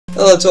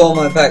Hello to all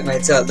my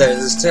packmates out there,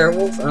 this is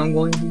Terrible, and I'm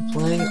going to be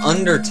playing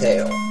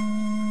Undertale.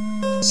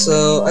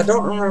 So, I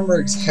don't remember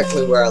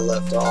exactly where I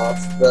left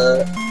off,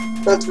 but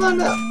let's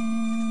find out.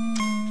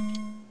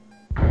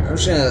 I'm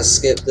just gonna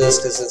skip this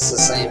because it's the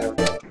same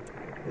every.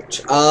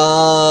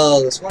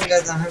 Oh, this one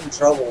guy's I'm having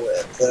trouble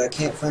with that I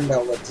can't find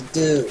out what to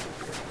do.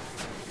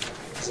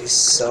 He's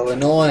so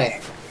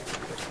annoying.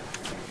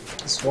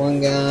 This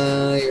one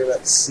guy, you're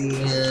about to see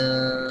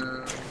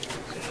him.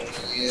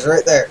 He's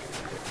right there.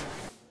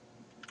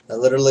 I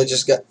literally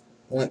just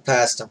went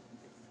past him.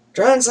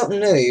 Trying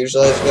something new.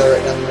 Usually I just go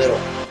right down the middle.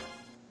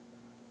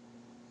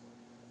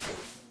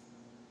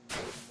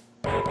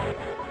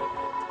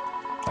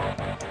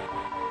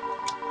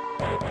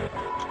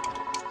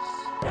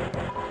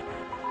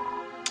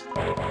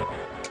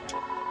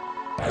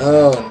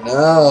 Oh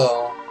no.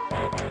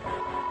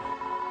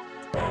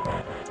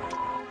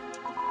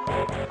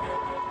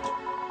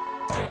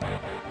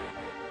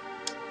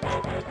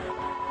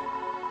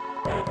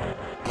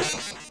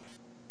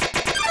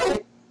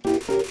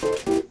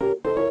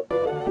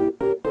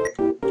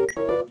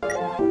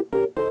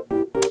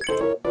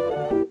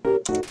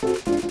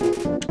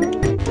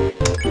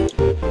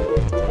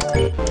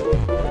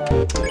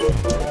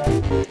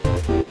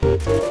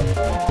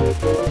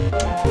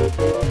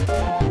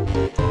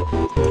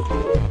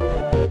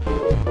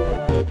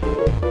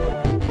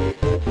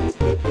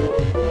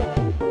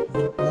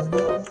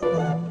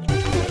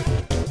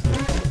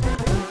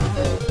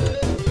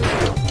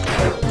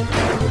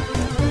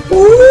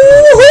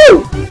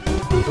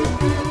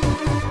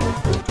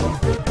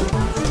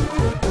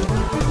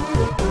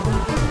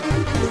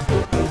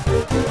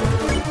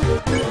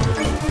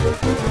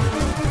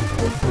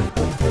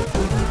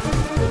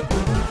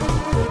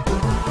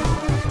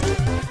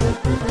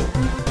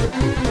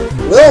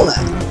 Well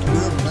now,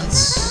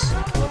 let's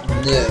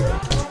no.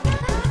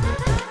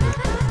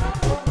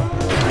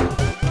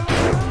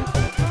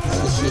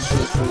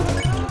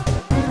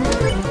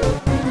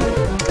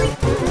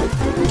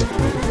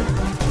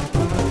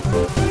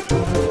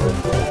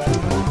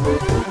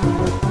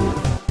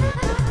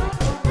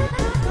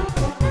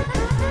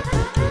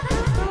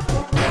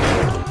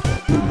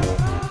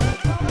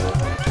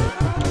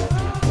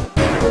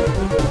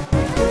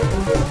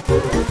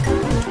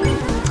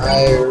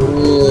 I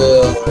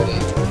really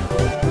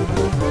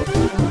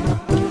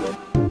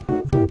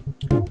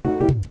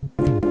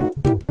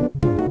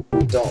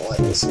don't like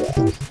this guy.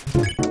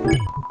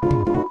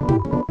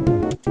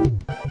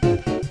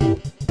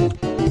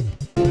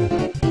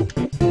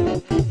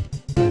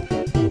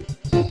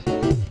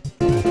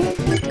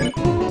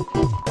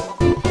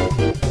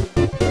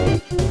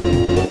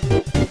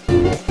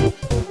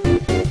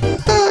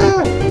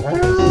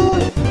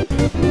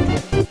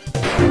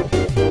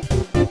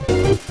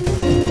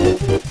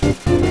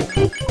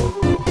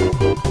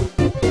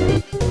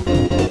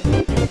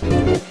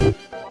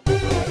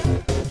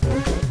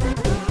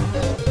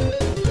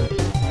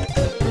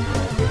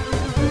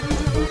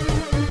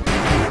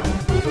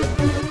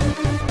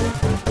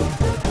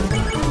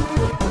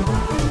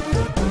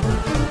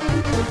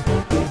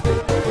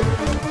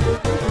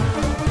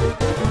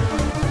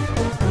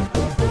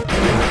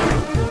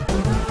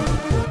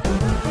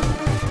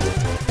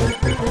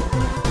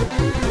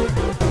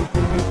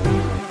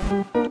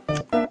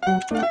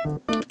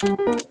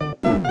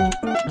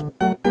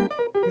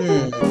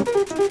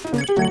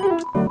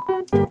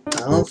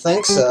 I don't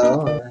think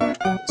so.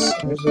 It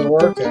seems to be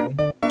working.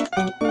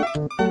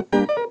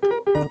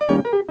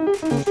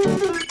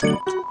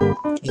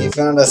 He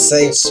found a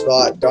safe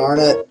spot, darn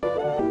it.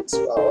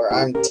 Spot where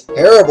I'm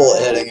terrible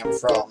at hitting him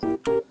from.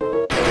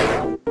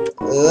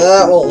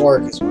 That won't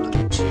work as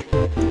much.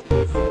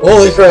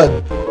 Holy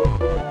crap!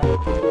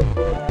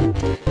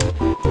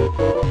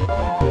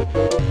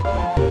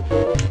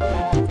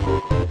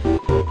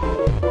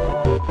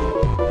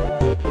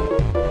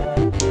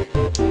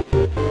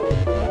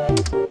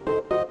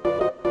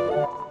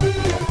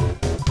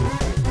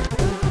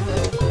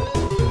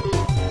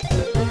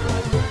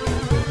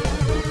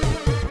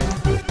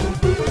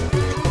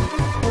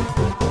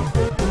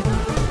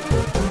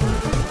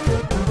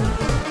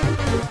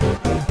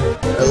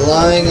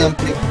 Relying on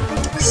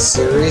people.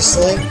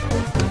 Seriously?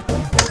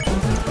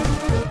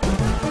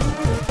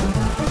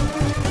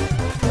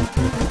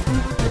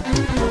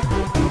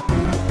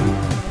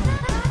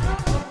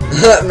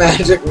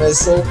 Magic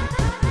missile.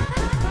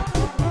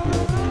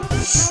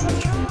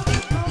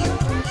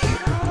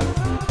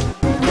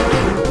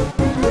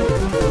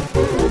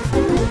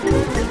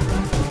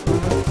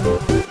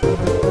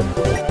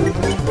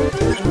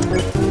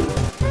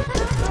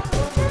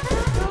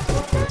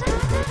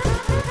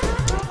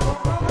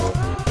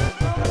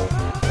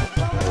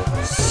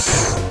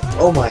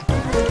 Oh my.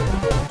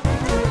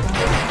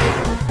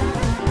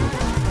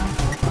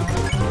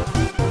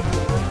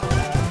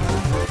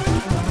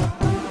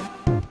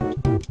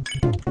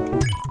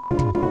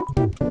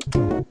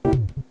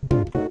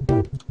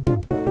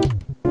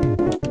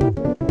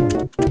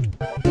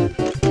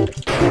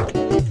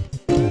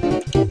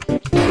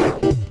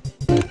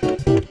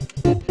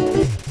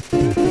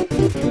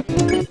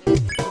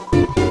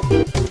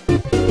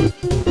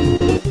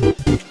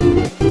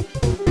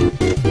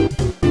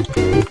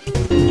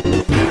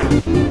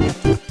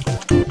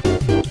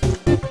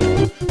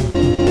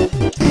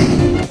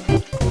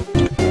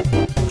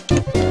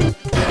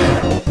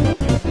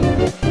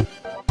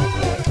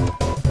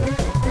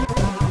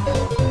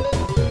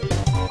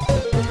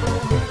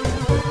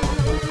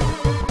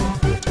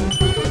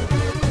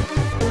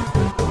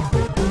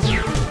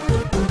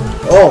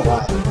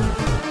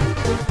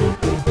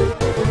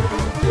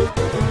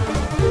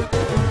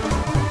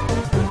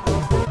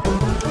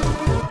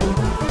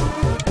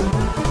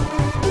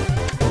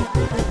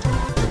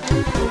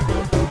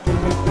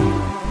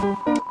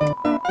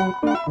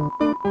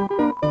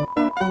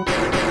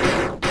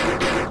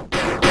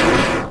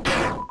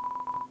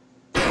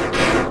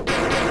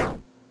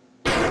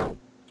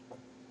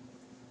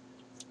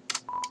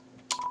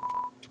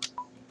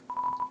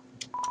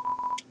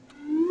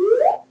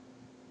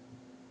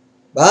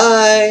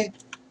 Bye!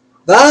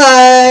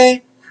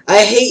 Bye! I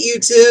hate you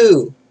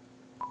too!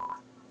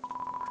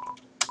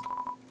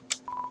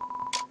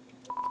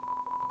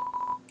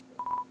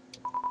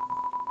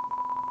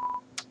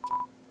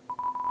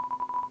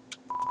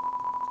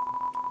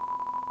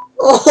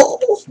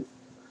 Oh!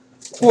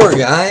 Poor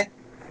guy.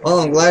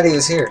 Well, I'm glad he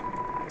was here.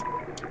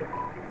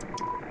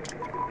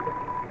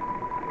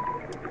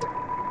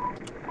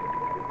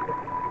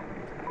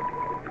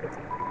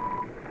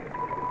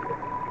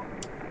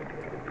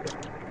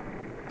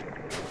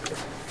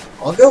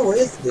 I'll go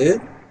with, dude.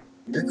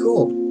 You're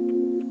cool.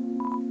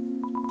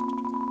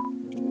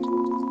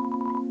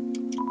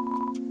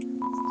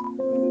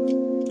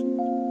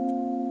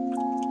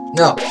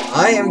 No,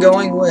 I am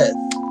going with.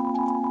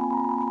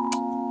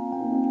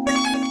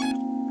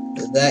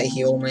 Did that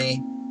heal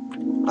me?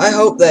 I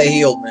hope that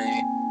healed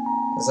me.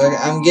 Cause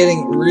I'm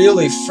getting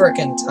really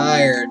frickin'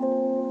 tired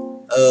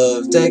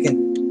of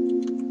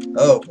taking...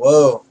 Oh,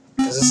 whoa.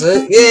 Is this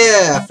it?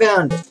 Yeah, I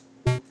found it.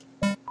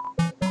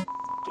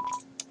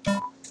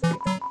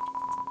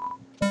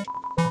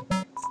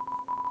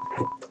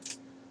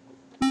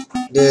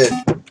 Dude,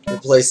 your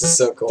place is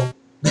so cool.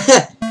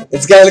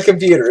 It's got a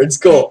computer. It's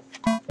cool.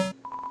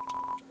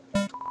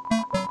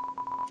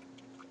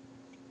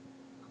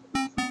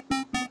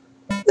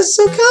 That's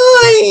so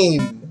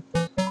kind.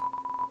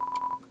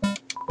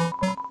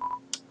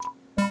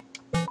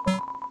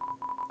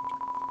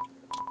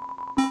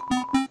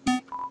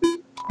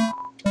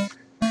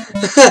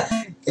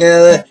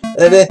 Yeah,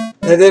 that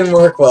didn't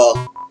work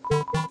well.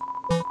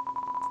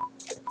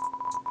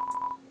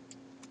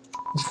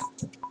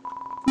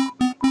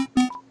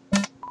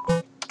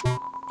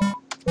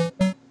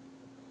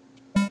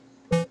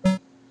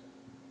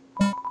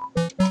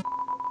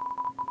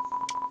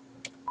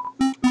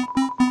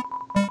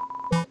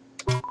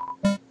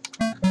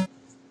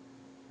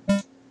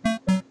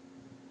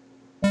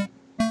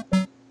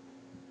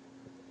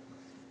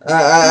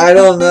 I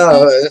don't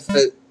know if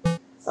it...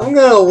 I'm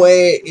gonna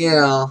wait, you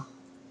know,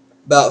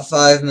 about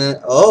 5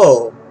 minutes.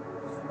 Oh!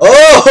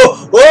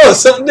 Oh! Whoa!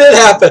 Something did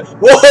happen!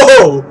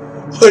 Whoa!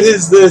 What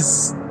is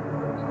this?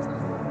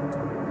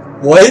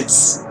 What?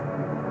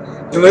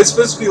 Am I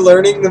supposed to be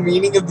learning the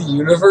meaning of the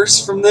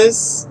universe from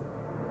this?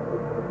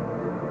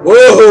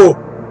 Whoa!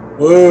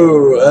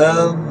 Whoa,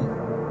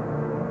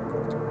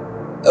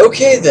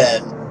 okay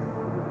then.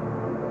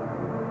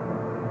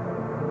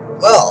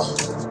 Well...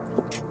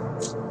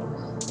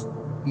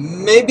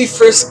 Maybe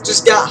Frisk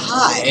just got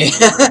high.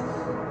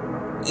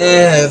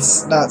 Yeah,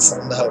 it's not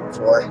something to hope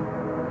for.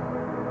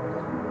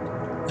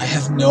 I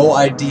have no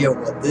idea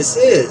what this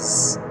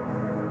is.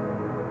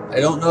 I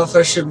don't know if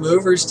I should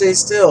move or stay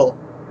still.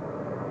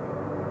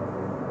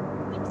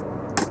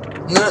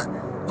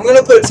 I'm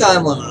gonna put a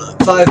time limit on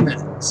it, 5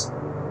 minutes.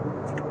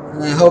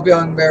 And I hope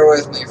y'all can bear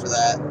with me for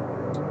that.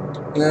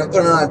 I'm gonna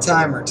put it on a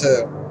timer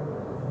too.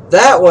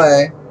 That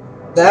way,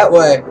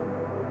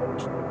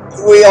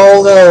 we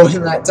all know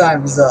when that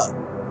time is up.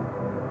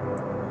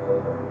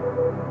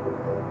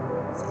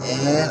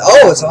 And,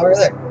 oh, it's already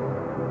there.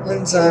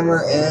 When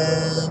timer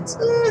ends,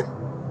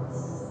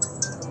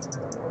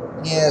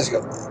 yeah, let's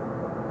go.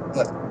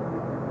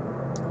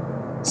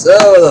 So,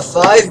 the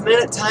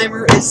 5-minute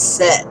timer is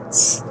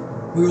set.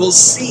 We will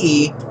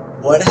see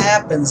what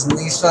happens in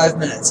these 5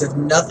 minutes. If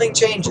nothing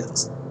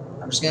changes,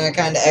 I'm just going to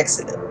kind of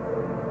exit it.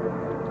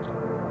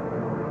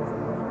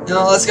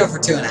 No, let's go for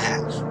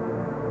 2.5.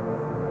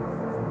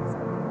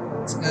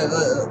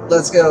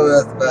 Let's go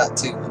with about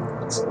 2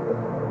 minutes.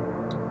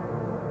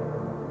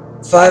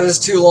 5 is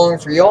too long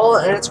for y'all,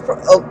 and it's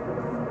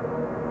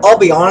I'll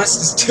be honest,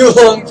 it's too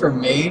long for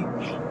me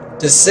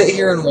to sit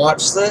here and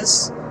watch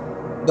this.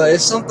 But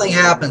if something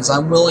happens,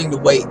 I'm willing to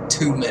wait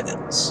 2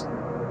 minutes.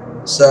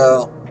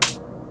 So,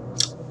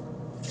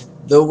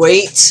 the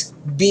wait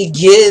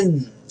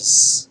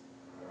begins.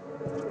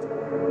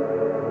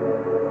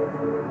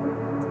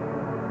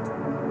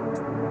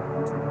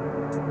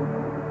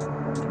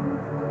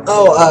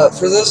 Oh,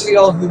 for those of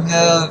y'all who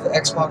have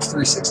Xbox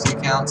 360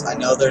 accounts, I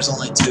know there's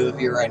only 2 of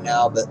you right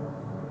now, but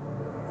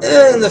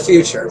in the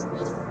future,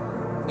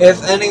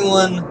 if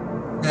anyone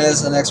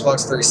has an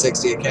Xbox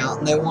 360 account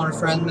and they want to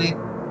friend me,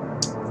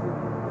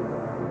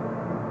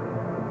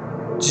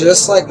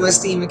 just like my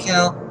Steam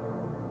account,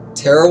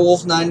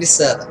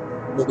 TerraWolf97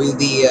 will be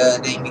the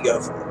name you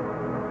go for.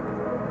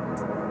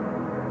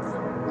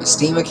 My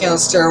Steam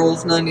account's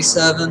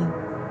TerraWolf97.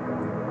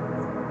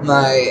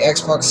 My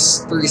Xbox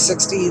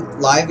 360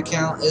 live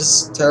account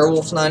is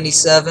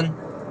TerraWolf97.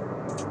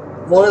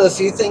 One of the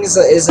few things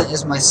that isn't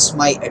is my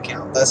Smite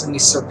account. That's going to be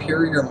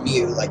Superior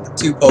Mew, like the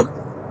 2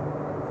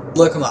 Pokemon.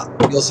 Look them up.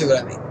 You'll see what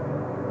I mean.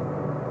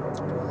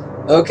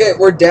 Okay,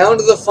 we're down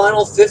to the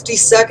final 50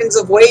 seconds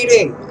of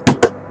waiting.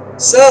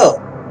 So,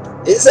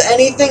 is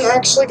anything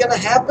actually going to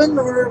happen,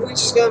 or are we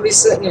just going to be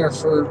sitting here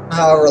for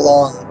however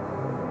long,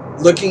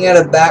 looking at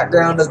a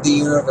background of the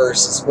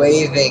universe that's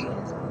waving,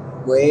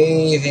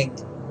 waving,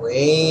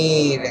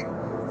 waving.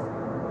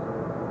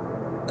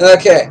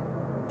 Okay.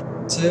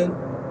 2.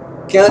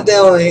 Count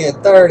down here.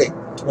 30,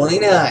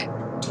 29,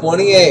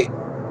 28,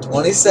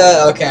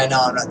 27. Okay, no,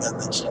 I'm not done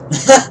that shit.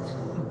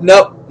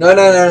 Nope. No,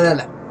 no, no, no,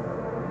 no.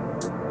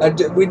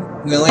 We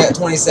only got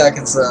 20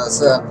 seconds though,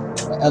 so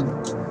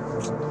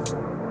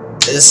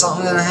is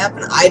something gonna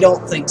happen? I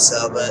don't think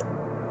so, but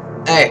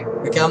hey,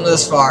 we come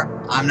this far.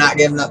 I'm not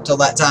giving up till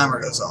that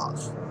timer goes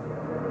off.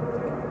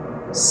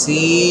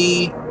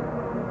 See.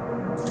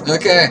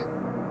 Okay.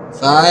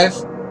 5,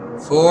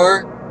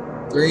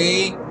 4,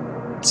 3,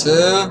 2,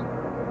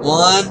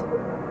 1.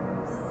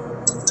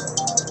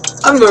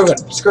 I'm moving.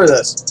 Screw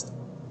this.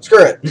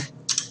 Screw it. It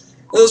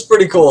was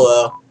pretty cool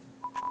though.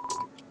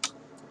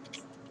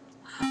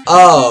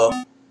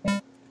 Oh.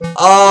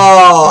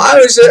 Oh, I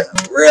was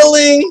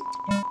really?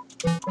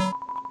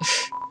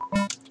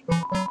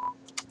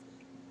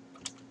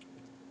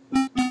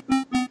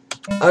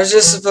 I was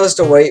just supposed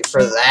to wait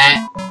for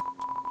that.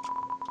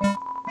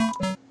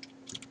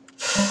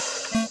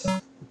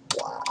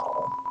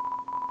 Wow.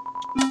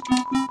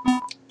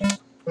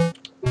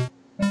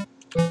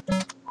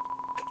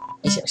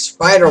 It's a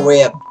spider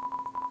web.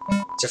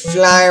 It's a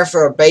flyer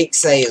for a bake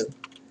sale.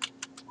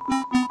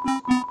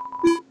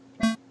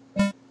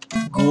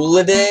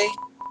 Gouladay?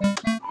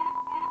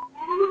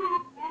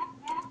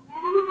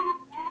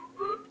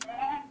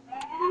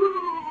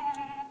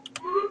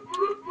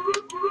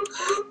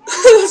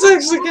 That's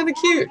actually kind of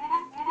cute.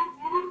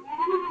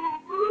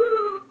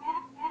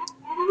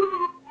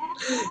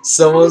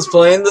 Someone's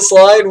playing the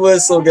slide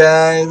whistle,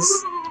 guys.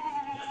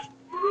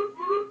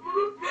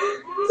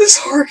 This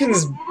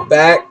harkens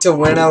back to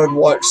when I would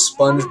watch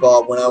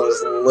SpongeBob when I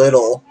was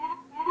little.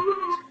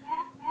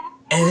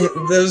 And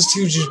those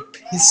two just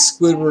pissed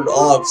Squidward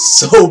off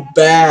so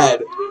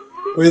bad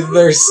with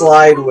their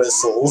slide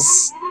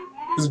whistles.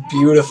 It was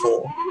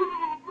beautiful.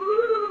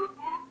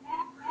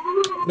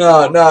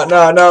 No, no,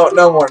 no, no,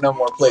 no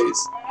more,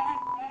 please.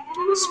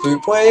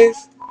 Spook wave?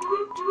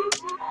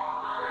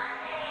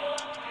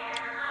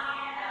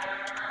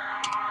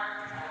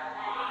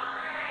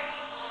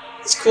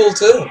 It's cool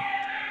too.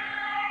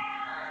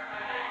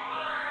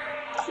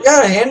 I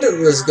gotta hand it to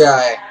this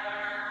guy.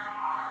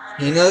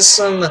 He knows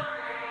some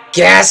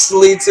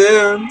ghastly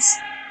tunes.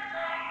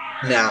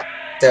 No,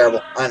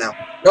 terrible. I know.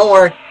 Don't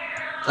worry.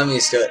 I'm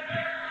used to it.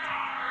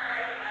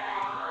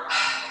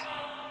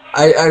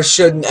 I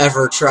shouldn't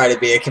ever try to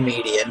be a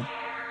comedian.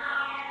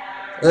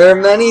 There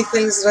are many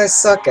things that I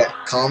suck at.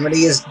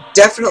 Comedy is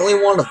definitely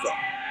one of them.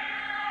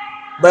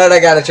 But I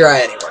gotta try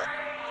anyway.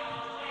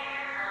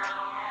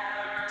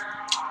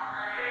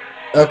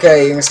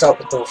 Okay, you can stop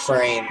with the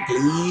refrain,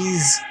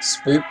 please.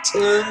 Spook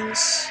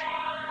tunes.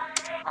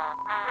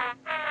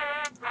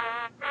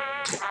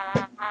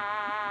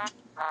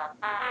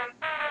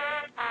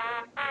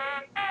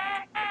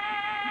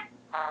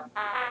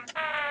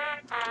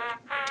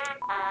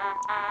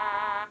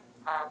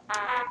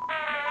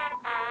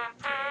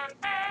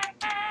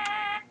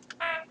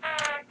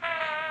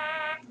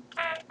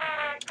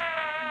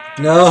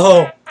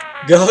 No!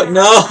 Go,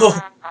 no!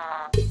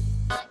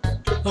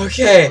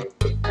 Okay.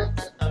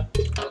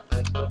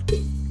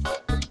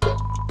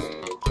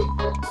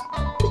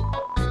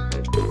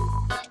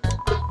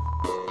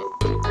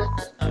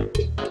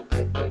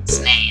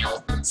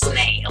 Snail,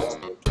 snail.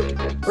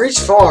 Reach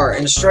far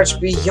and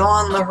stretch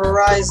beyond the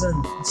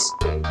horizons.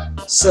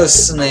 So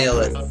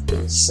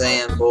snaileth,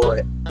 sand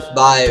boy,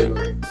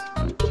 Bayou.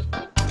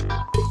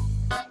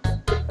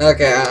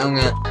 Okay, I'm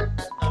gonna...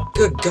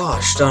 Good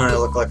gosh, don't I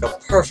look like a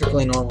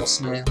perfectly normal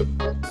snail?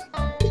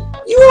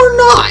 You are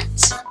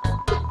not!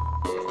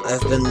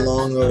 I've been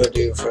long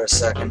overdue for a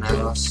second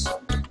house.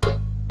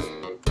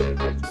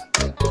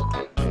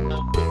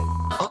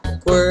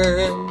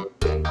 Awkward.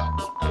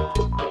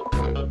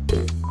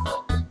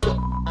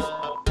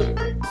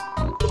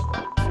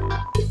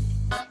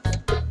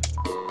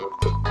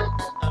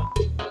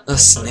 A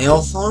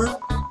snail farm?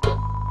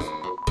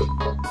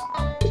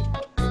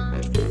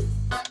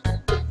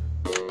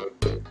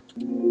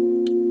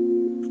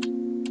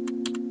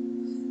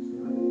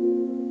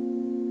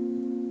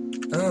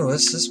 Oh,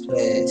 what's this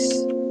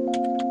place?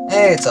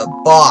 Hey, it's a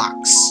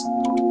box.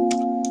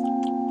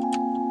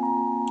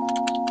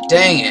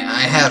 Dang it,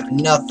 I have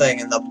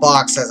nothing and the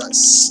box has a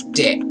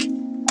stick.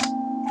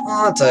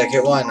 I'll take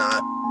it, why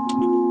not?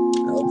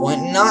 No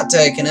point in not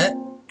taking it.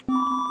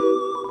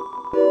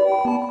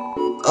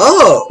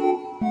 Oh!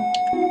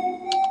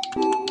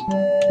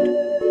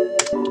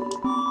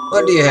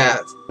 What do you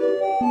have?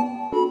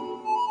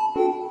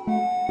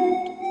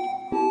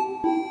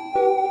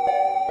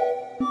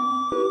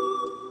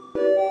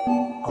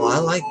 Oh, I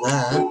like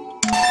that.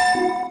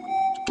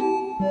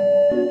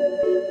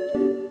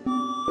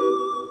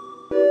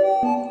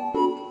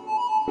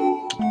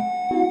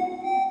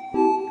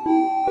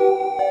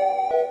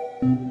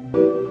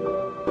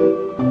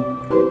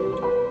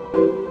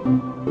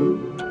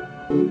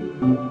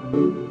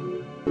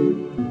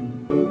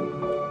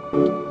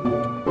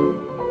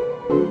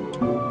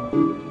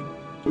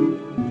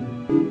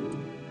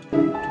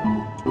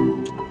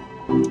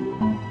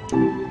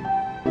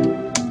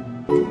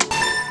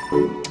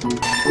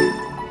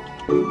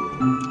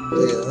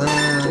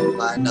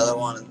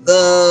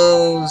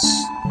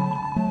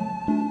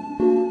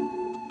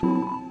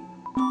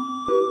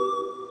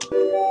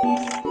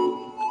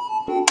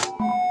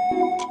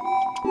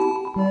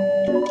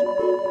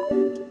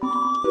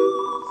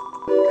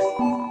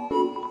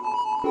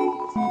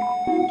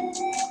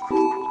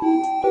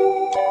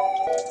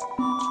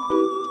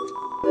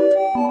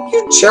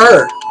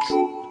 jerk!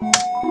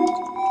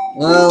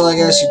 Well, I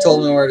guess you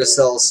told me where to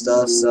sell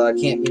stuff, so I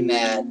can't be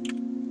mad.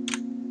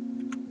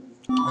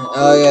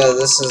 Oh yeah,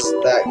 this is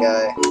that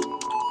guy.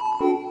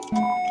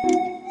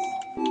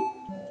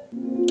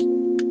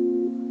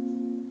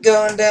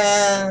 Going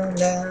down,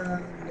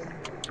 down, down.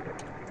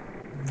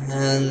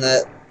 And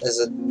that is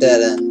a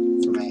dead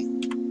end for me.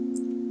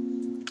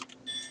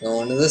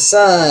 Going to the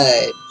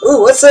side.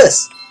 Ooh, what's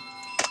this?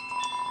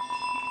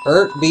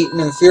 Hurt,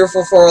 beaten, and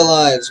fearful for our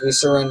lives, we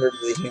surrendered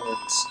to the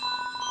humans.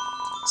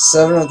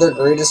 7 of their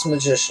greatest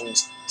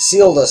magicians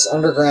sealed us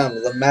underground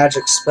with a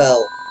magic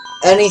spell.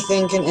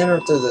 Anything can enter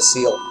through the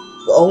seal,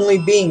 but only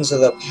beings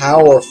with a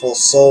powerful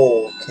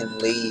soul can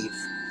leave.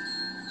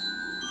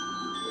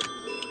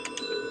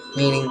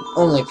 Meaning,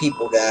 only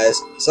people,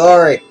 guys.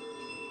 Sorry.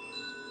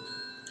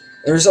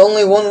 There's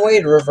only one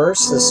way to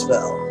reverse this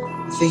spell.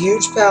 If a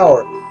huge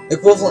power,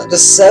 equivalent to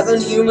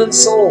 7 human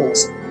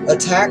souls,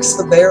 attacks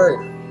the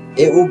barrier,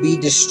 it will be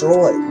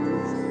destroyed.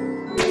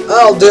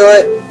 I'll do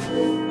it!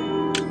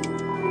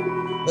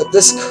 But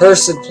this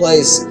cursed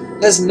place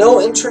has no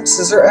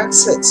entrances or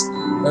exits.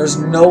 There's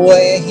no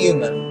way a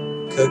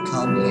human could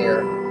come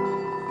here.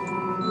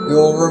 We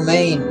will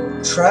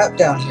remain trapped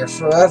down here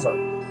forever.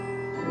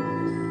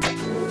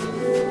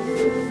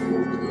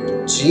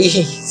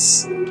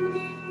 Jeez.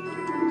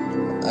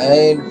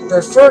 I'd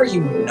prefer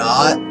you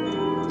not.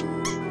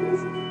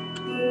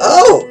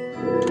 Oh!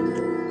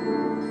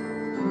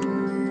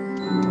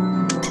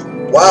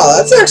 Wow,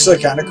 that's actually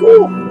kind of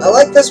cool. I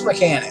like this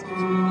mechanic.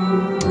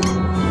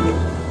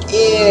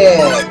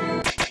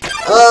 Yeah.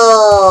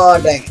 Oh,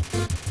 dang it.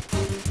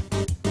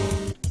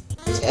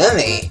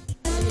 Timmy.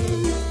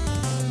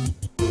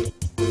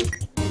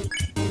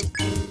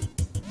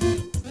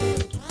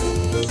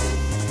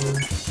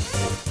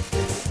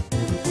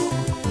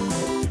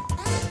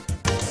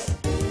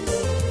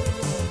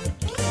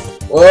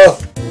 Whoa.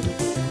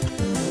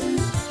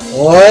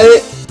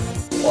 What?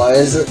 Why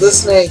is it the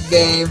snake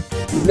game?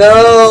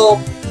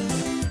 No!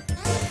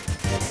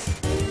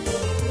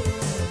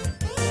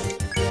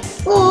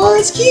 Oh,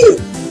 that's cute!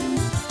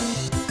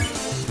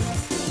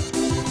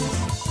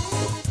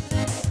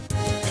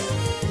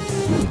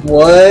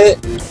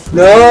 What?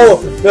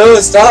 No! No,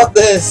 stop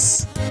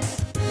this!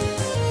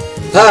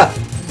 Ha!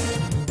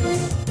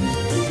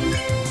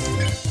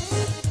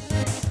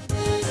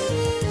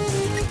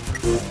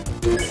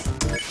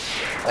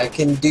 I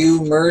can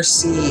do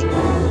mercy.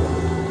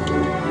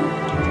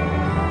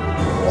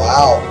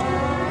 Wow.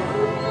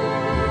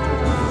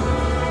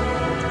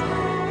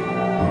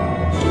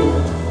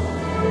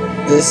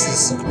 This is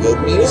some good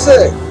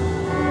music.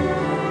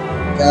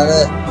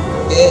 Gotta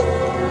get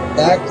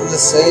back to the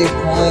save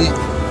point.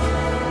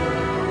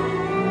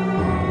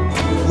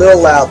 A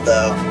little loud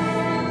though.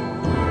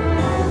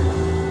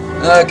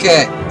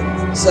 Okay,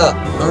 so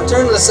I'll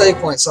return to the save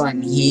point so I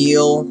can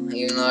heal.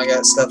 Even though I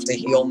got stuff to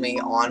heal me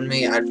on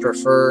me, I'd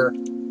prefer.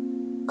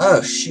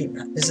 Oh shoot,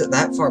 is it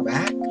that far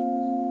back?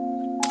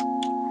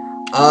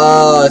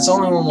 Oh, it's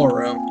only one more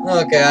room.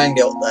 Okay, I can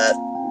deal with that.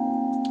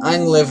 I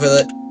can live with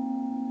it.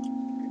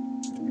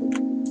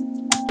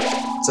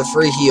 It's a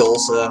free heal,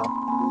 so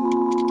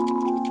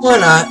why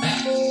not?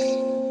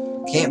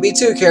 Can't be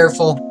too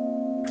careful.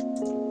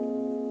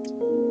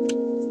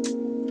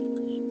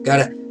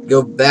 Gotta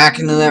go back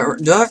into that.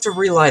 Do I have to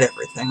relight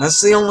everything?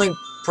 That's the only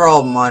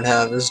problem I'd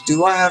have, is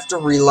do I have to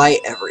relight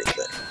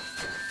everything?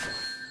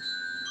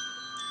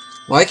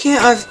 Why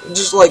can't I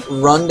just, like,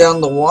 run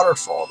down the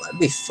waterfall? That'd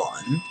be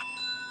fun.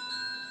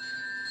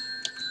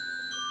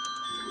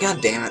 God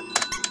damn it.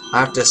 I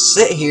have to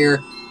sit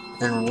here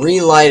and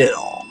relight it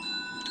all.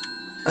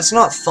 That's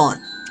not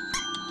fun.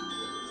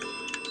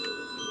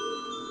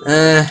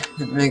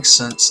 It makes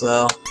sense,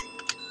 though.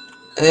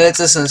 It's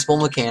a sensible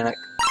mechanic.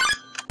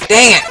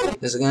 Dang it!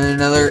 Is it gonna be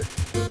another...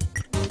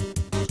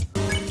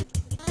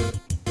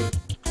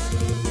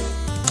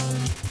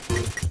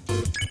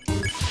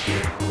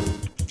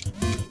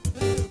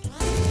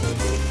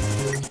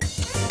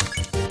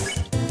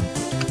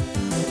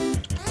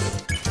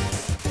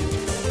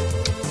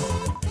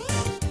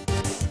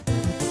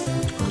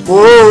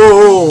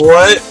 Whoa,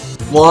 what?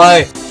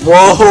 Why?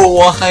 Whoa,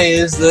 why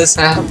is this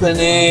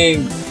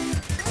happening?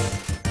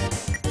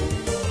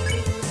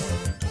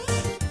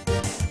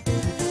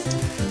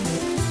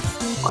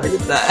 Why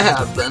did that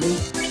happen?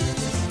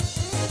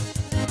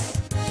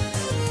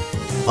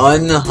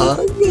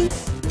 Unhug?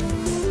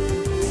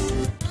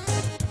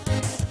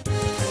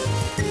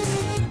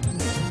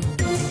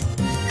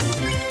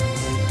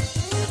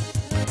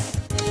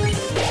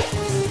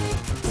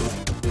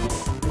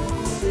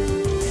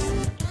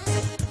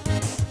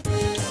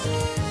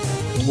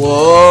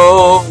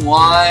 Whoa,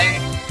 why?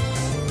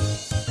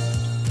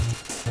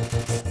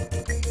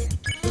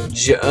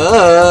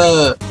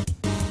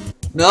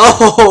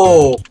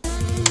 No!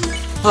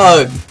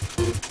 Hug.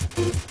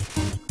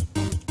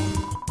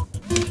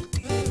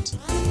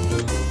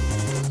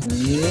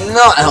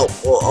 Not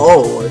helpful.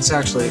 Oh, it's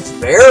actually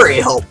very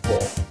helpful.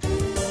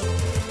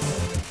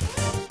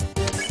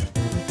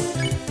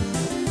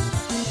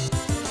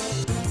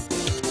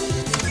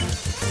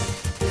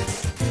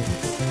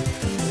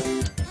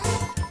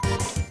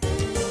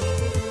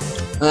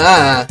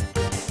 Ah!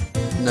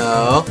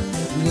 No.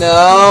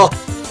 No!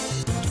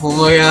 Oh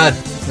my god,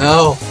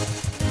 no!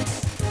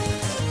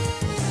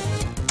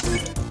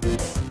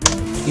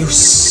 You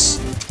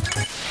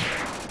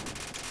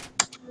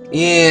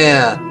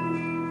Yeah!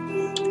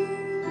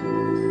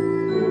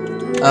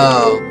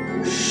 Oh,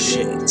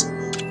 shit.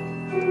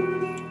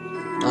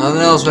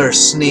 Nothing else better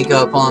sneak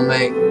up on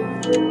me.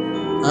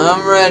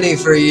 I'm ready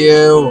for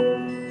you!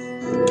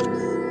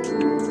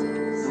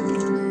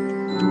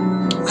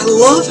 I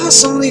love how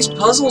some of these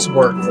puzzles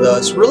work, though.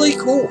 It's really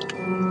cool.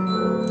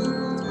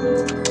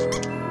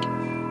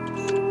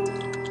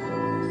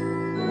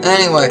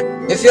 Anyway,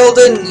 if y'all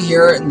didn't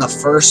hear it in the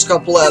first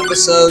couple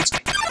episodes,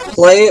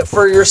 play it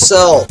for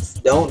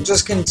yourself. Don't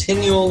just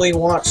continually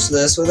watch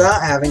this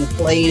without having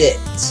played it.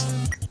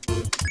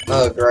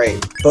 Oh,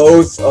 great.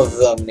 Both of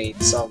them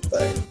need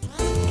something.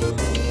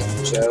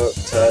 Clean, joke,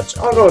 touch.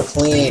 I'll go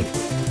clean.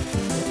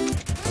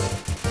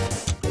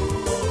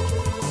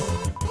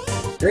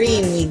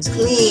 Green means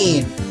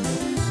clean.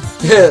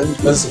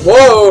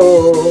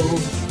 Whoa!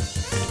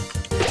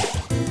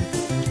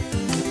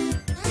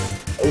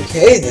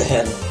 Okay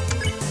then.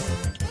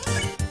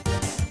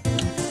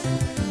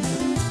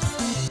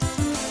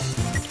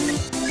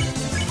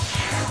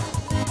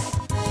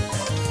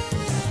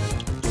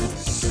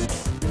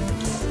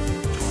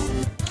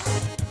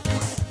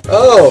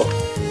 Oh!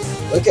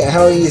 Look at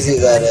how easy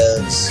that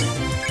is.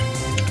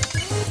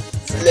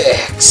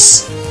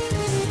 Flex!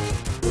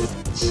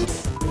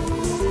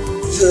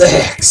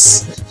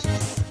 Flex!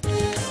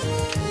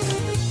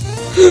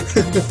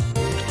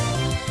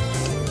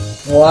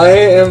 Why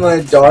am I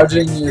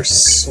dodging your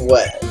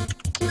sweat?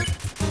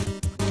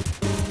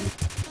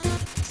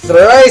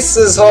 Thrice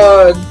as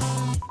hard!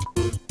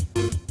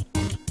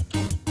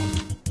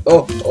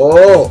 Oh,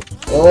 oh,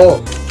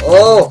 oh,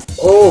 oh,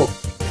 oh!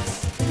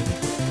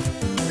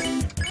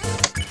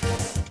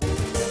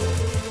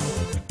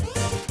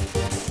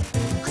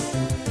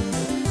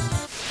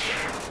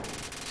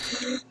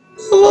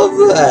 I love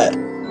that!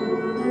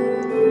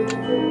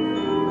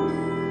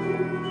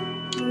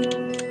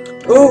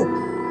 Ooh!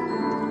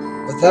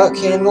 Without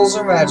candles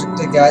or magic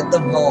to guide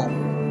them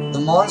home, the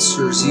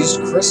monsters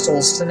used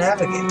crystals to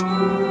navigate.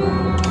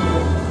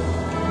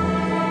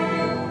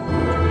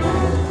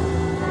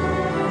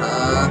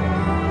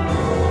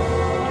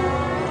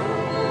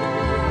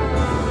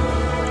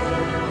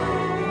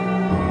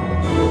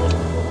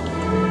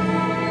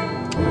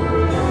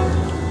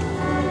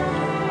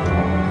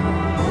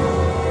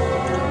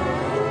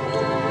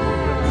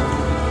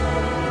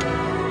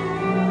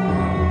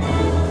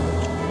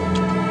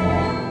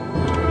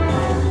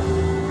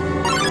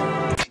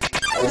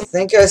 I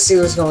think I see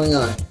what's going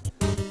on.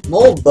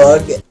 Mold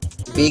bug,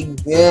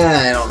 big,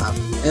 yeah, I don't know.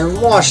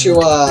 And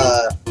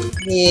Washua,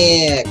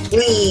 yeah,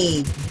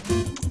 clean.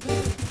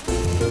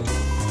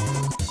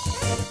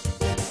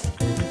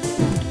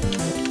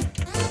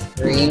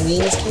 Green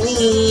means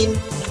clean.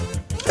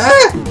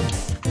 Ah!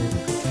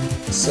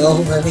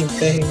 So many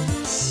things.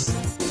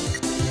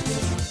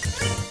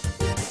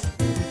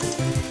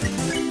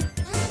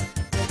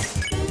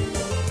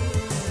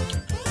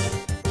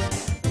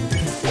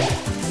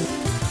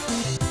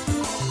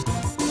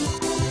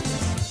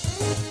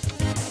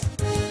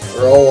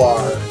 Roar.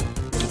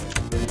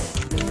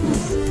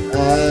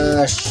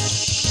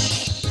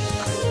 Shit.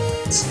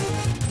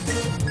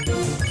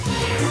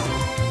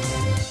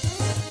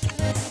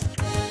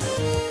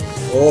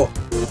 Oh.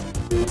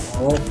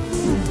 Oh.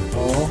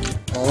 Oh.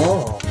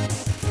 Oh.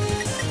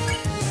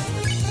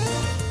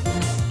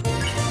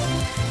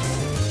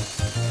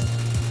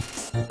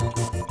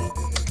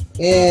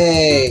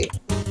 Yay.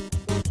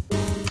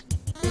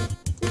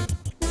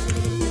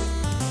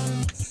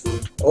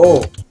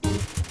 Oh.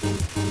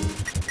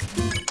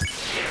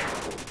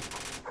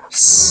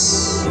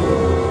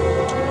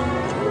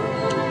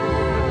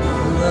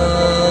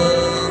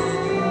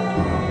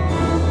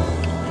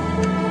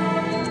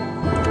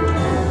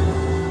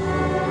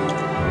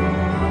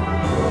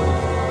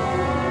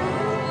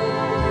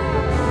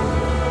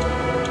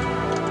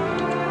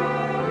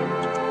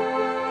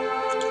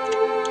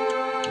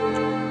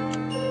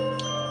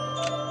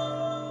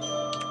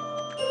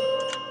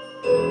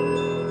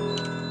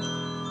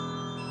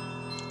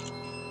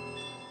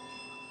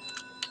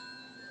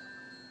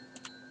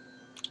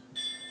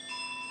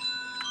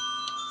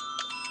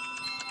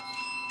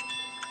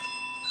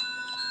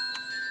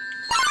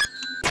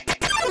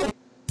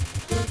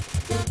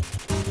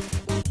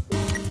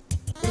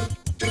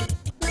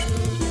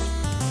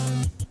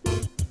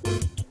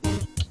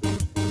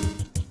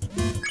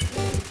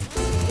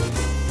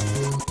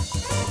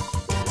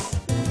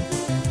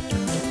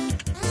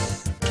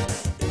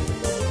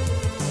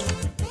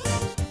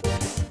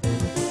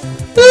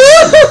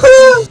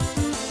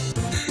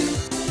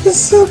 It's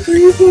so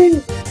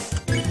creepy.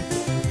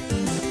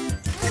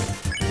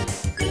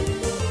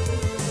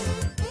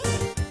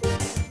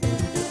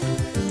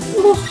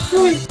 Oh,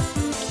 hi.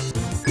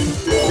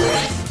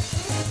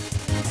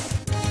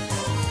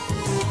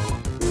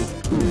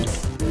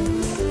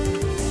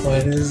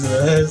 What is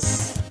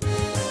this?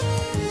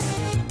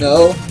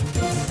 No.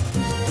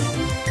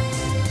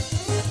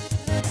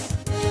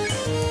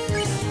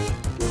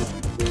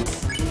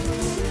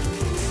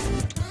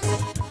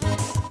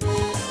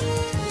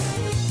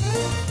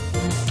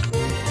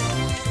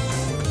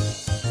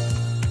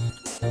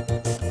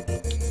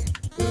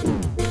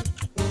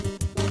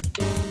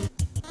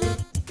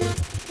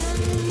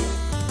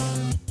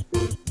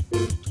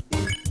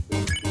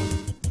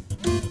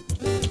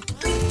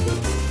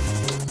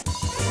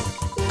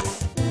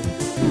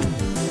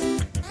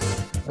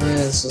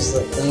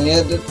 What's that thing you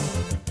had to...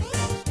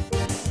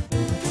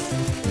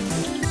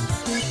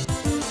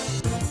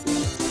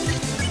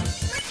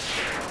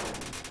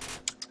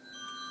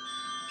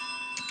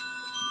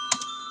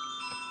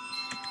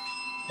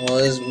 Well,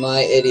 it is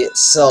my idiot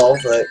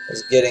self that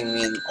is getting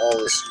me in all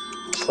this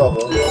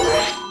trouble.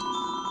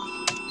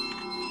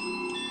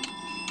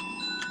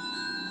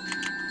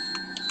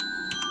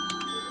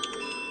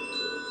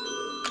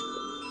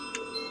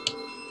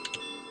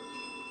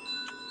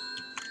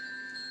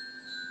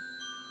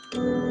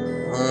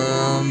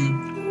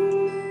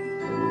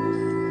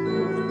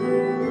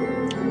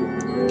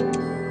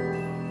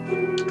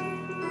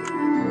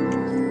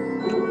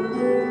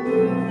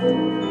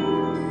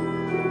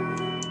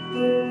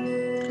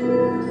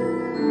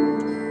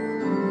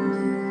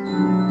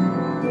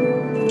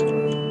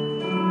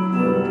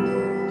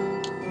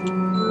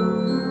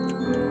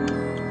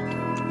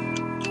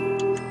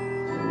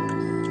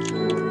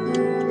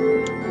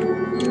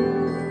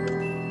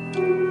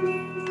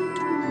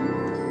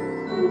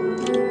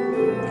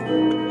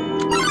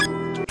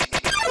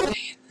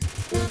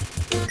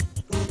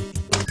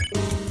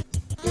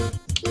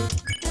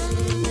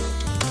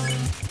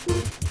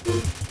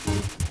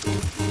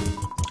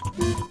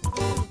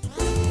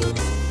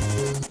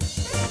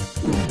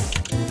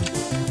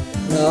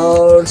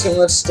 No, too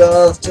much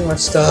stuff, too much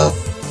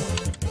stuff.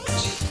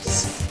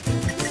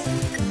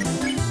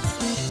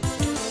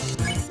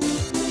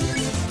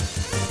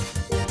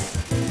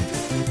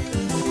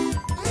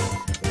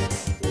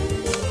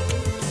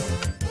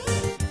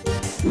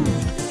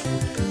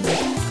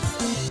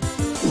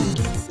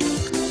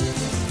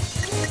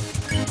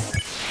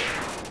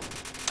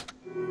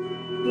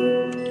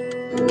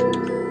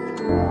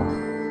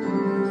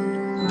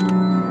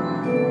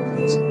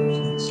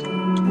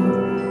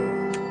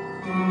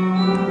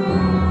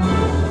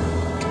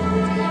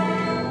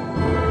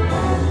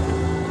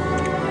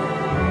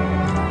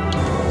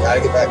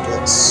 Gotta get back to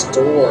that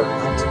store,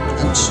 not to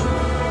mention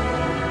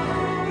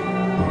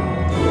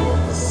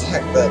the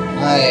fact that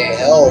my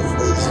health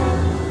is...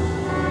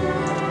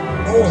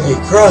 Holy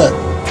crap!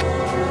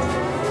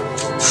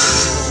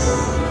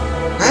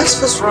 That's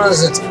supposed to run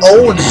as its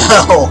own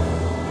hell!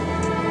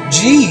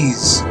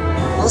 Jeez!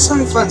 Unless I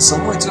can find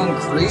some way to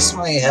increase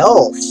my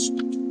health. This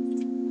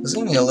is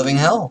gonna be a living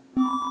hell.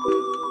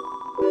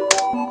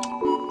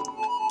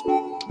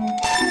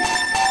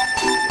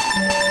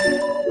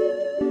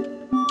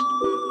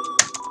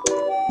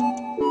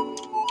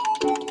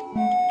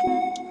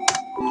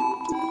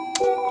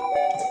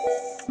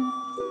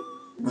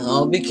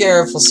 Oh, be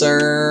careful,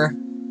 sir.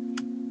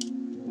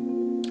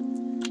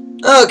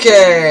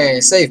 Okay,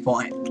 save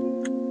point.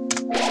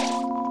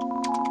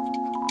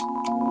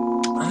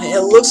 I mean,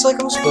 it looks like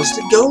I'm supposed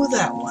to go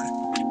that way.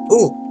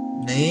 Ooh,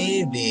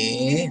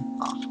 maybe.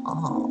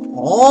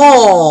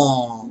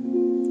 Oh!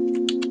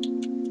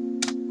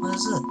 What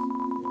is it?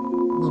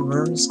 The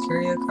worms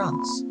carry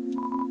across.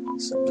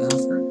 Something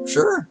offer?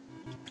 Sure.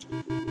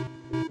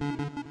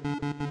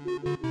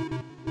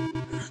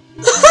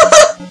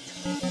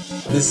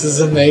 This is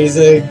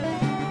amazing.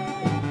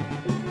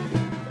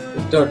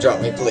 Don't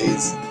drop me,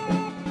 please.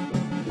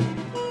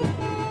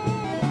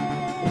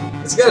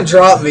 It's gonna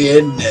drop me,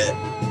 isn't it?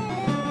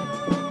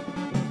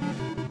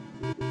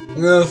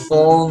 I'm gonna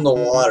fall in the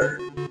water.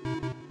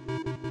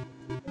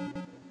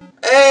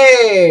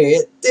 Hey!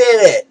 It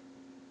did it!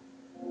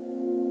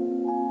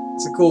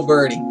 It's a cool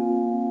birdie.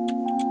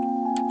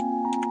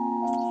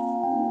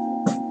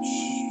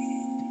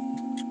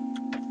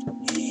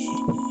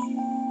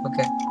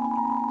 Okay.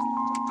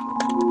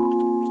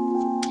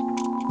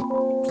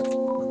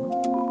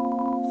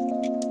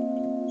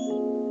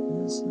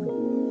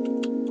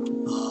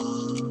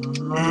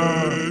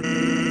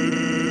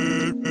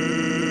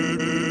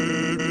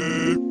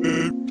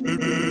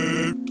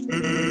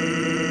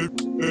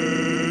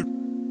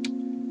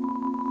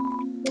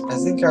 I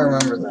think I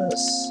remember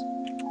this.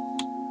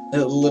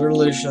 It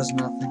literally shows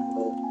nothing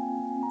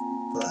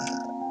but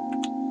that.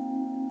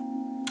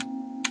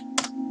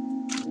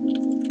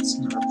 It's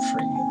not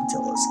for you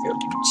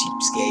telescope, you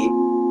cheapskate.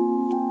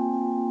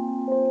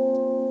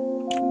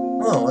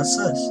 Oh, what's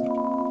this?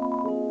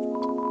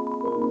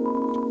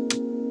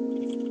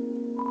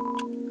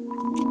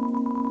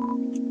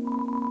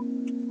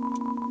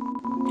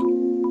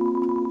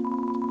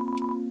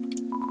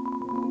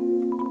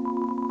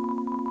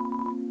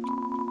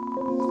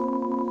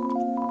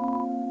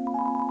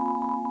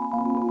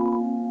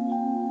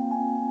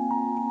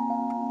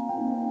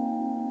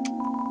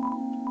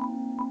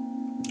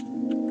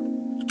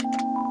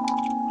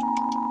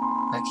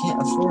 I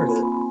can't afford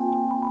it.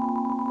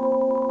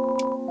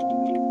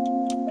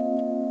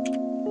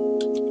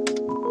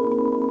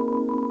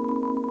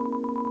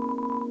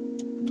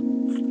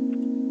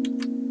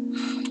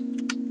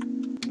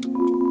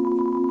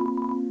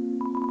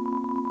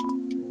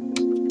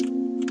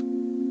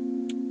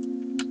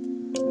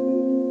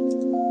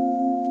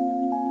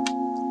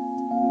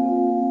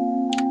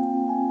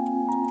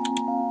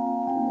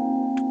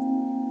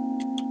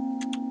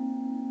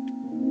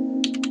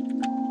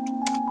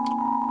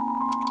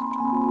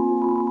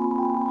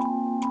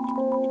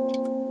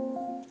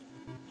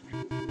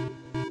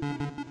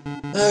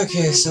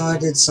 Okay, so I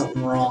did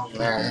something wrong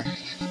there.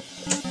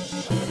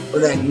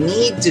 What I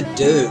need to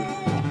do...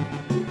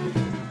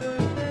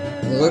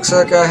 It looks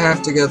like I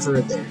have to go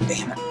through there.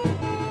 Damn it.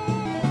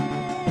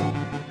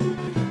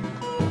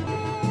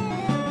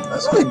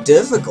 That's really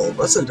difficult.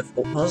 That's a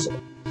difficult puzzle.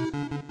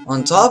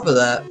 On top of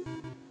that,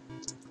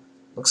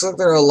 looks like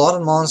there are a lot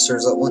of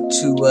monsters that want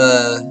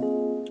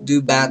to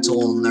do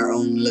battle in their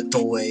own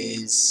little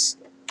ways.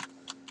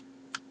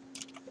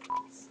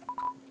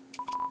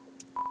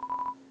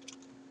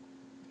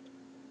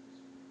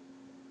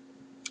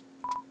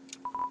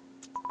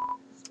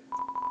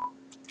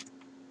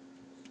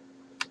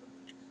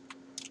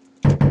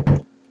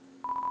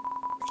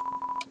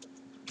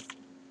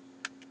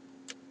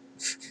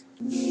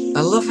 I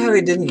love how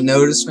he didn't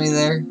notice me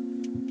there.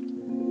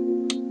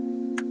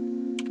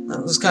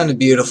 That was kind of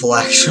beautiful,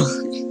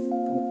 actually. I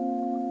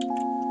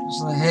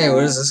was like, hey,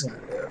 what is this gonna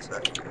do if I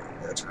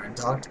gotta try and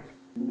talk to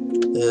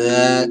him?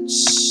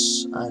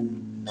 That's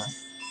enough.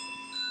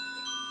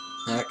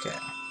 Okay.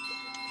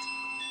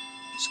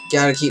 Just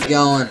gotta keep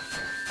going.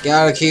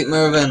 Gotta keep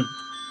moving.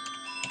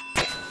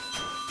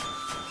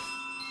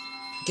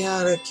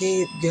 Gotta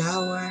keep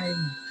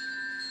going.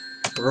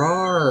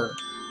 Roar.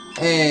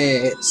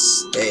 Hey, it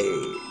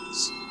stays.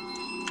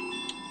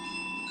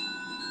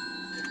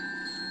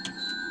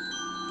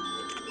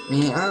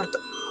 Man, I don't...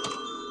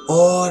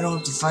 Oh, I don't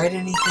have to fight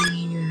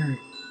anything here.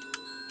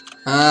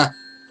 Ah.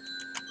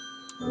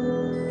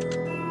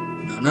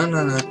 No, no,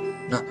 no, no.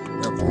 No,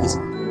 no, please.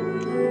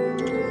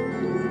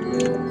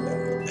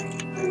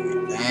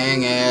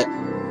 Dang it.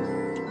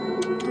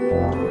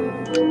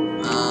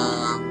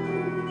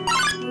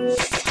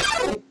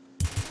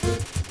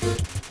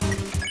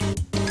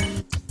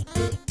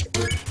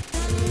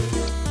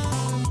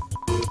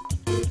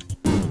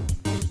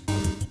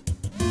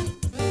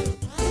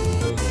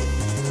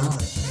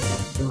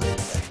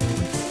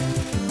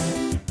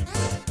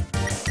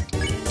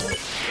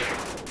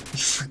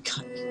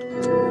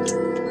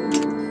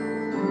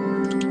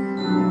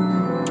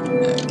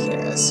 Okay,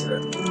 I see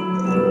what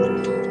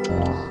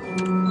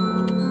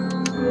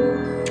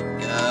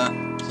yeah,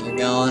 keep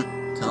going.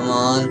 Come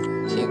on.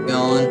 Keep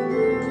going.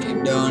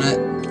 Keep doing it.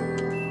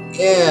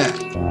 Yeah.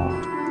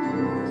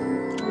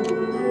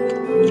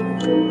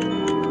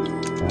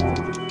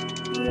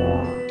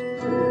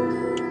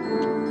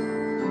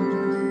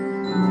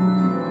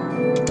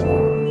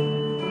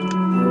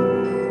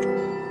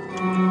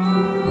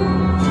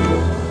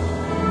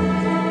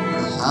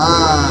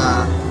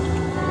 Aha.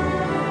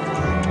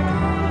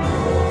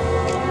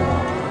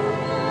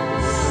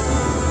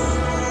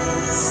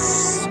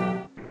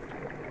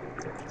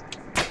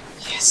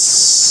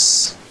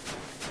 Yes.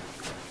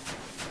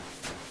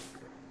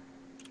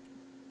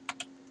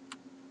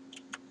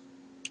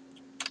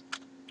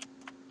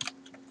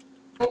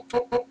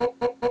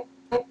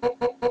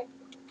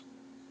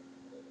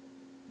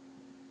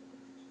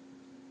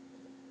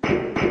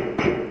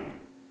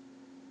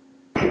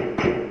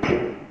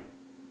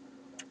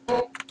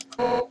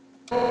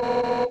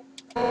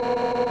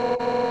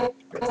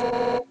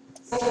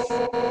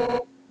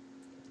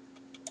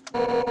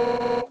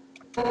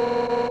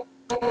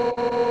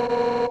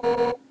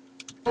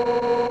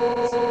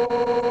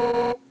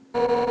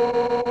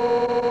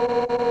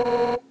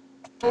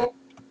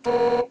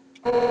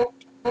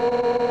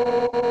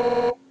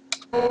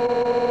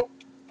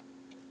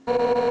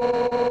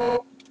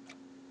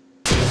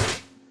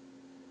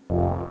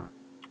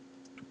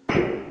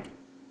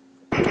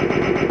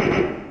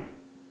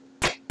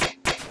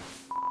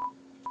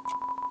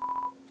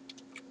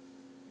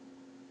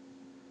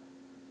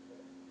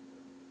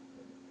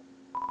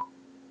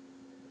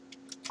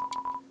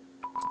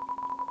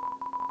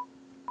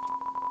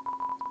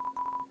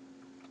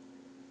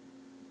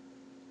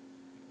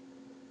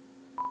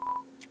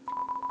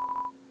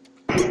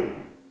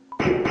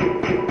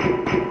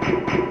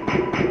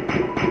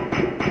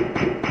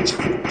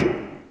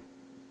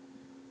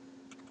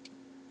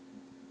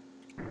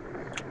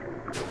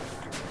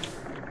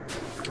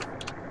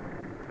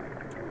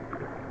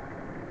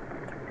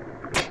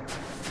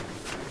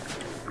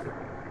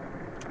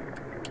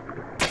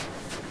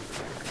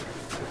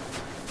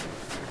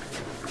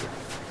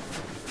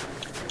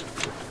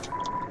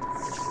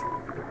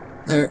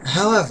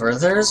 However,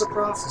 there is a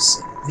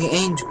prophecy. The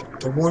angel,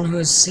 the one who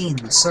has seen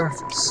the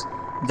surface,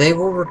 they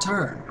will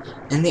return,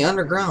 and the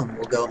underground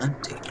will go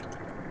empty.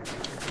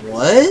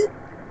 What?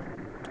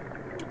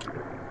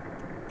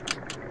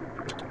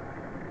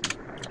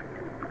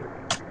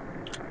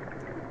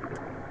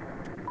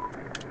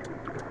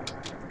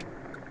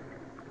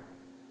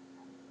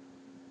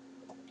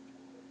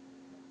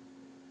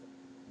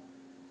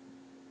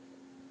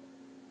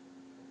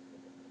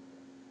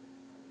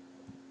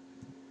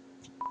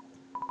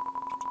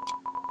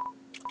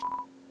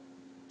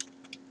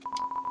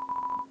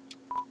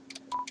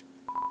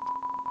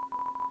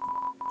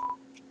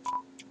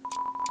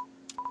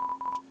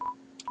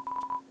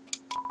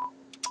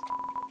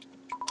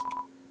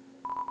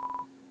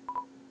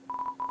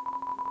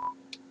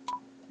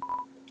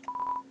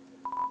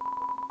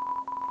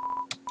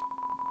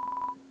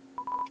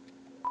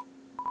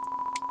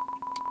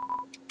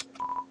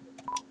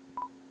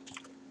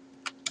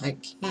 I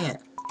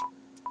can't.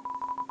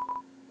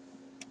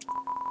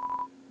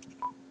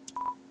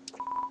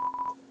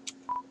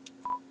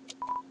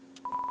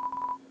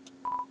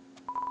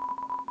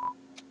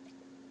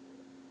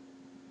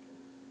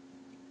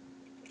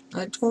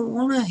 I don't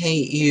want to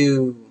hate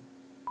you.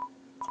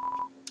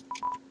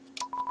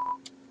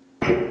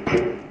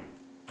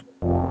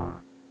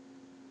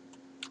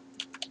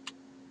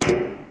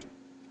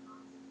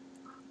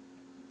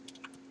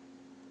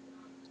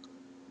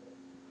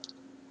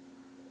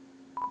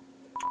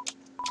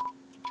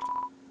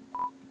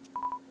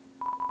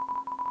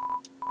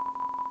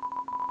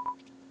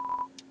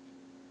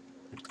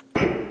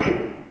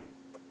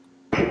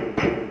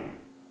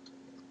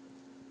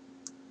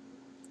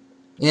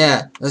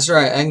 Yeah, that's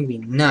right. I can be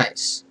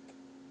nice.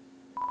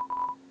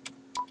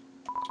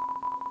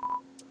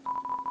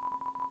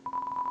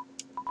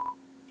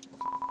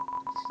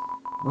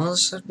 Well,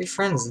 let's just be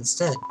friends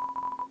instead.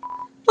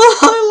 Oh,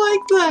 I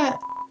like that!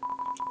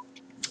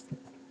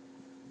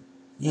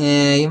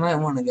 Yeah, you might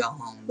want to go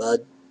home,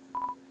 bud.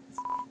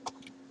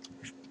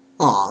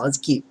 Aw, that's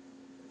cute.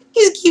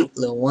 He's a cute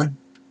little one.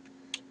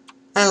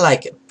 I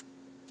like him.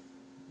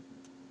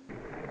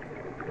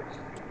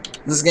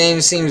 This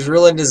game seems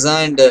really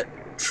designed to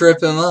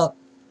trip him up.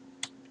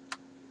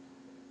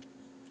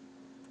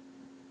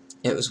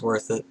 It was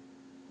worth it.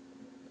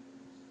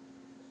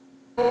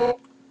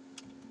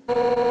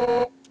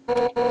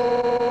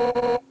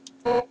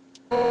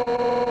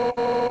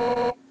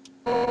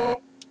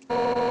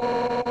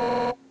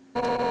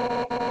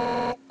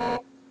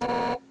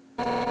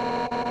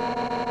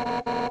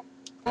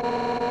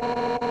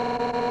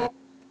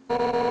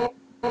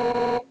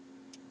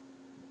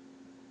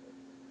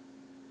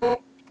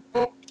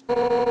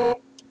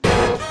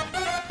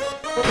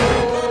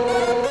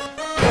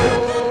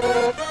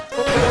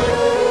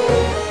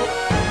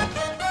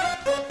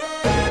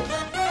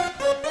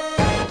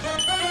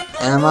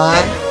 Am I?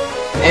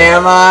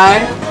 Am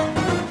I?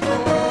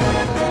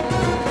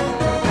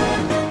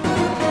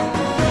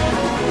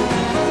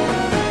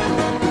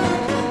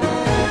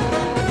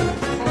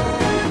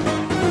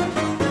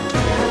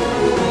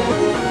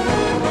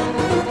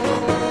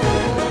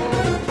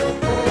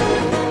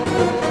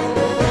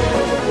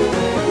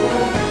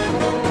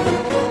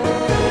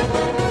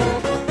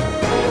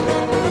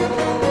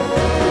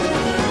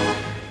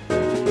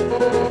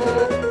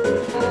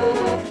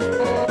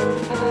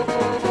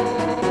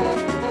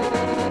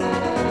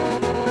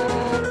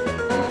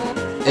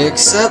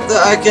 Except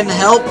that I can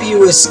help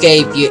you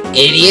escape, you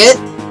idiot!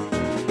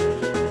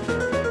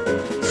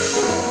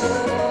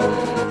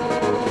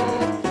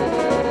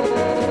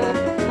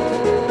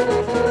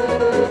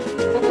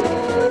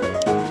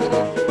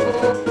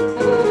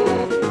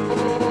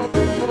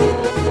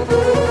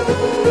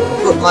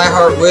 I'll put my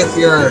heart with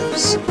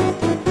yours.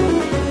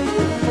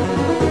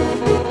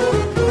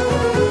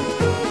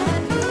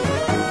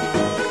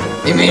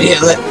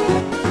 Immediately.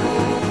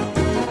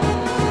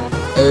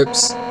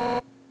 Oops.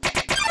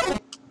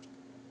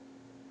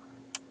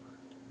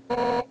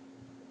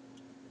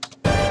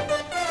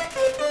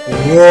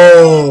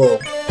 Whoa!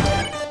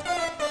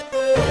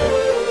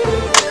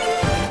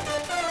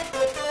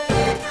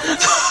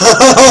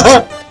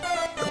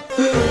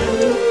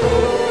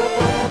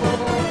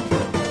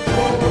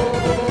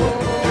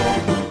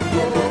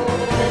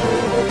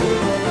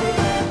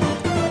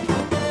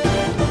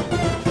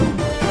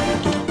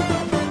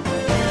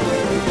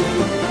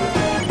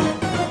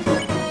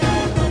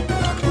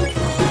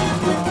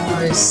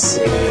 I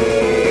see.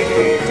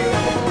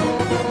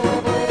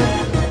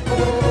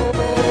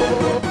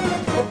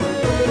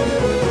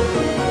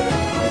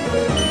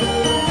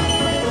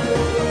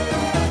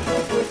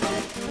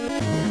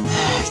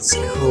 That's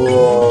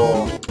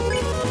cool.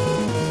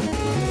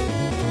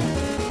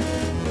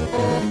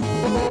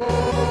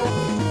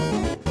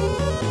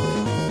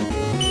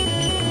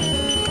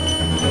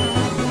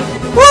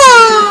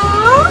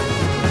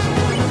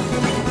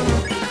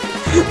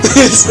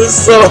 This is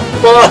so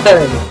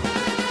fun!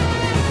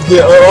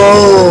 Yeah,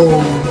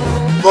 oh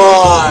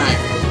my!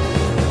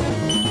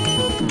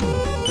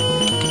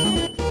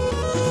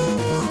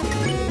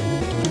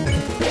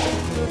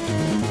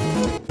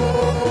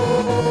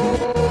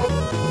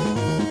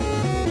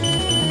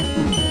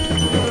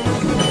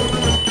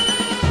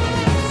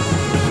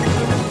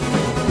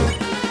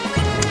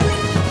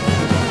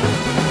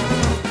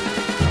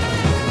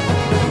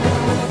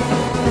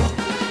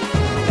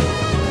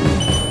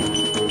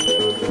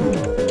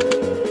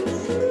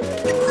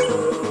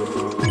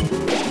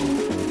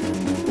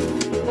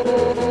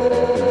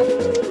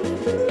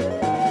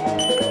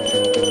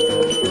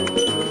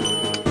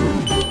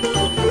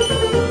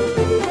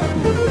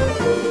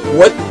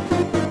 What?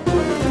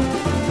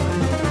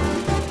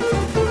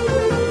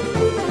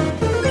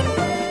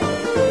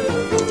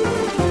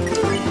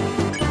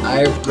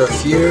 I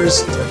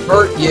refuse to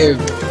hurt you.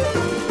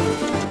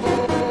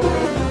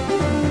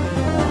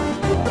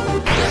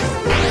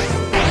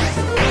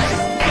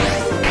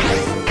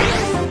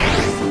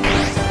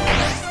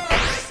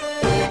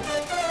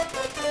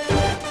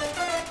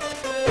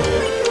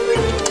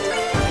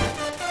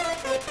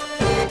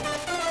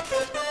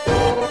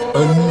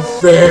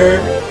 Unfair.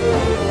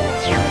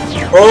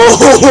 Oh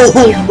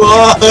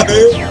my!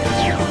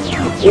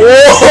 Whoa!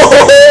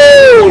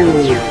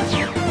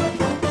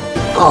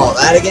 Oh,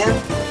 that again?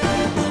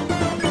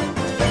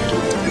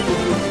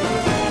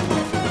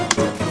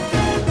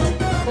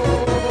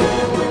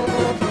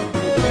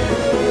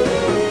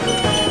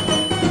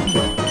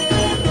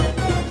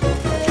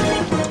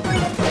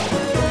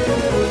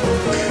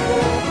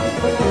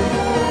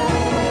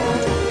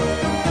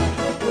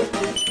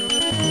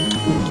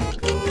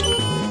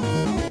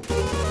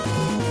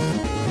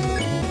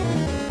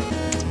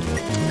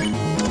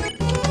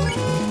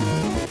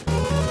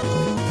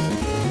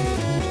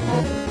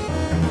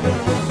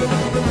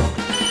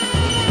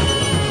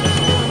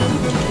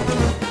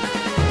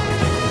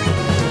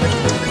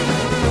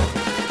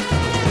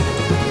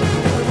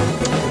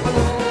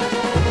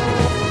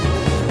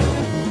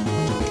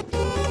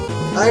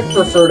 I'd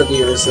prefer to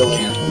be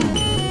resilient.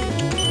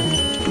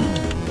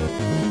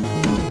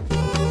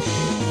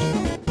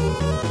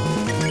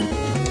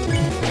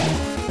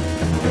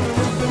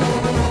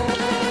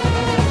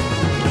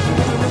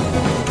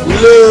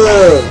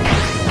 Look!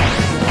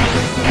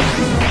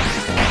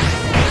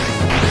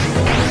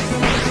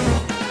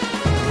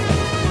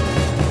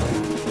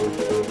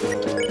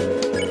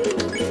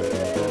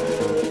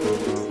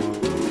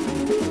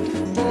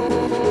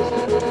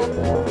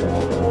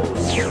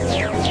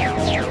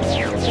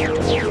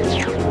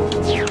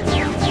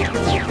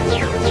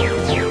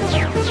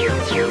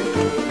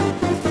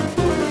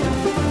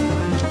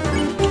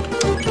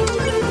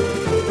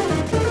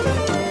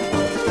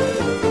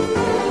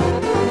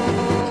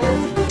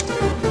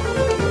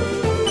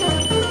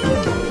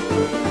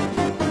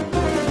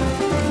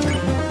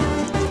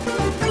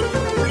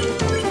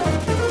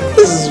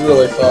 This is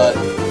really fun.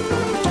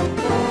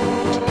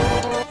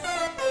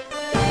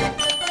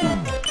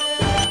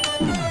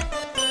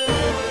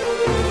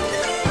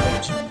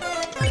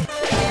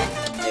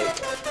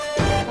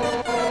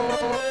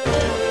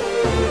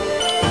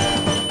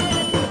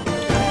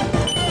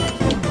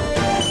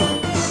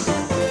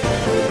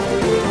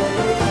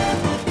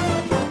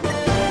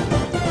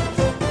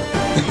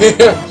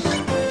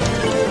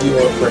 You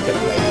are freaking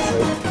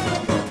amazing.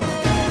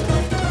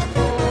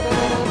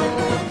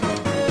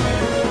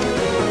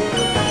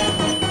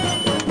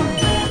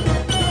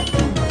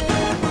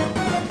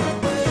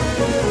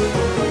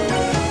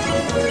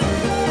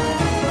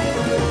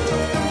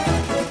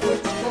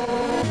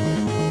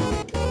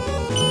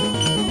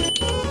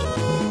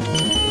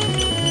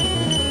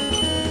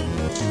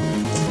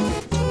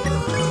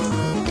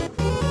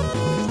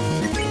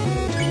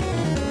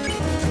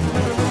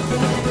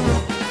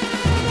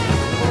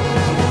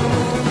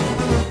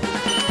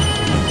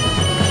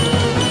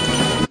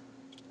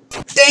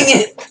 Dang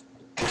it!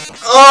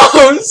 Oh,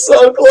 I'm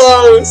so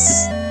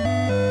close!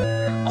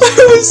 I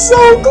was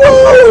so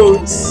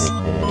close!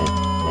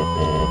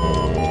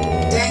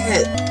 Dang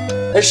it!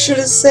 I should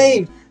have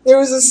saved! There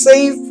was a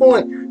save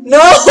point! No!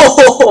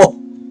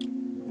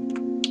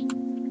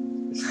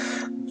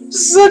 I'm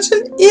such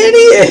an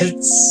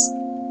idiot!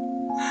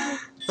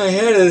 I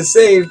had a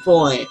save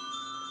point.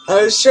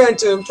 I was trying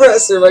to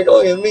impress her by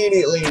going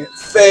immediately and it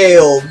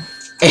failed.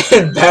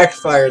 And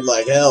backfired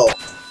like hell.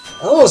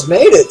 I almost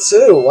made it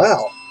too,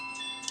 wow.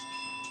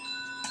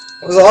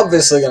 It was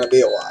obviously going to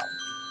be a while.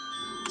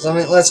 So, I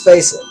mean, let's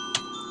face it.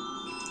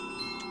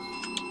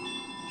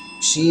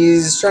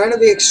 She's trying to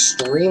be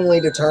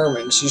extremely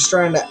determined. She's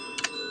trying to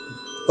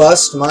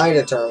bust my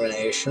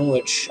determination,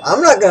 which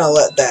I'm not going to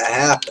let that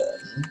happen.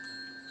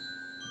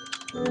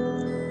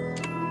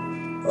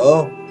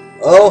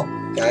 Oh,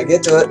 gotta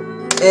get to it.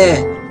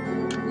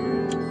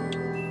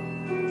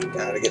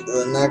 Gotta get to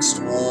the next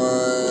one.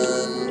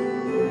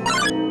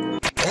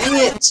 Dang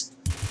it!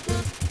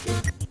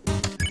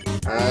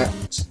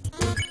 Alright.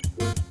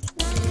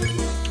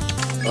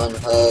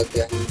 Unhug.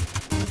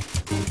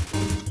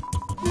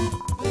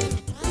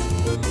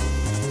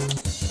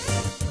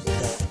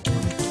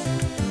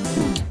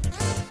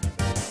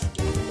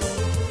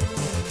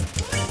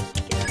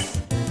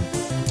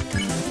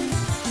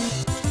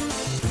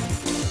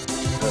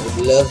 I would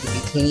love to be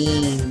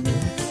clean.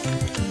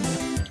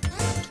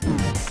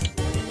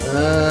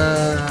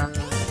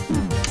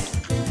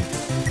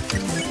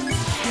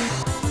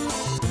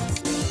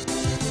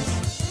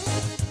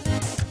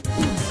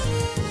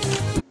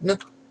 No.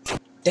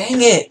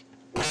 Dang it!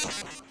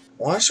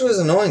 Wash was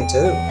annoying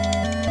too.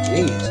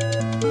 Jeez.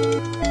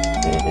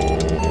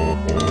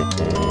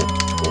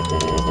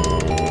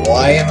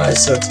 Why am I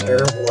so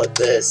terrible at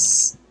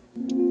this?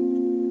 I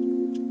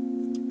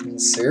mean,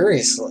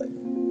 seriously.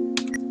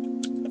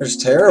 There's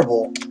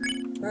terrible.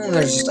 And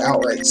there's just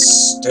outright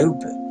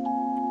stupid.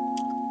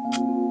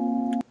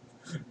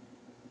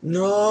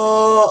 No.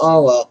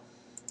 Oh well.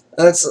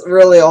 That's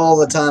really all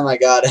the time I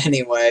got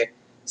anyway.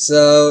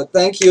 So,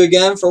 thank you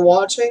again for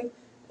watching,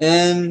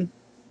 and,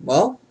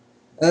 well,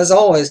 as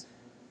always,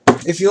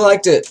 if you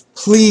liked it,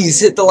 please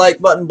hit the like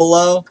button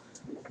below,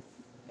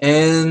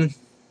 and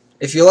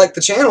if you like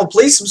the channel,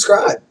 please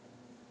subscribe.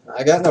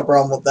 I got no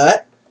problem with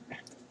that.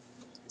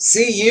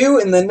 See you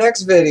in the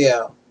next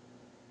video.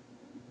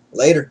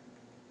 Later.